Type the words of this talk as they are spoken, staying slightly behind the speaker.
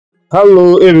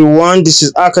Hello everyone, this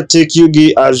is Accar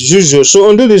TechUg as usual. So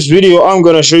under this video, I'm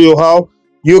gonna show you how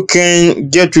you can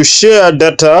get to share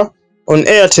data on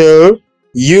Airtel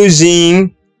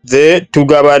using the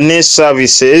Tugabane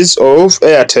services of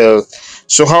Airtel.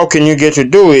 So how can you get to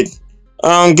do it?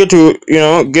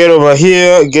 Get over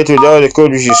here, get to dial the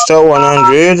code, which is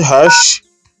 *100 hash.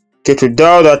 Get to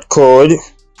dial that code.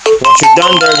 Once you're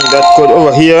done dialing that code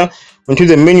over here, onto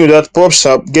the menu that pops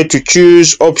up, get to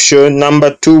choose option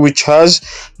number 2, which has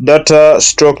data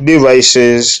stroke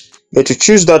devices. Get to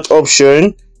choose that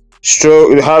option,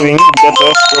 having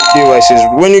data stroke devices.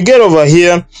 When you get over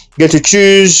here, get to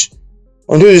choose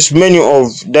onto this menu of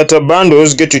data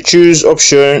bundles, get to choose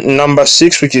option number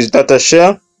 6, which is data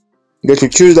share. Get to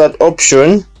choose that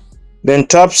option, then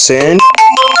tap send.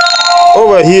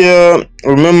 Over here,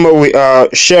 remember we are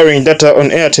sharing data on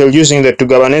Airtel using the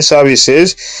Tugabane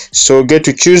services, so get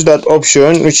to choose that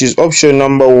option, which is option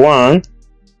number 1.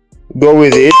 Go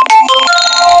with it.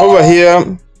 Over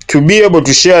here, to be able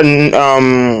to share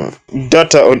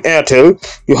data on Airtel,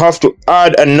 you have to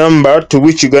add a number to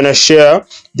which you're gonna share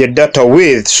the data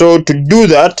with. So to do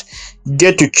that,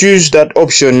 get to choose that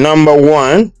option number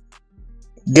 1.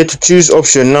 Get to choose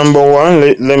option number 1.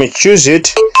 Let me choose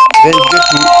it. Then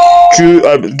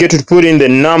get to put in the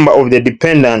number of the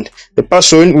dependent, the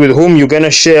person with whom you're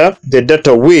gonna share the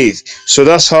data with. So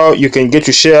that's how you can get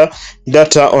to share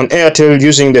data on Airtel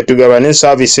using the Tugabane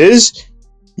services.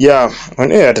 Yeah, on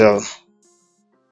Airtel.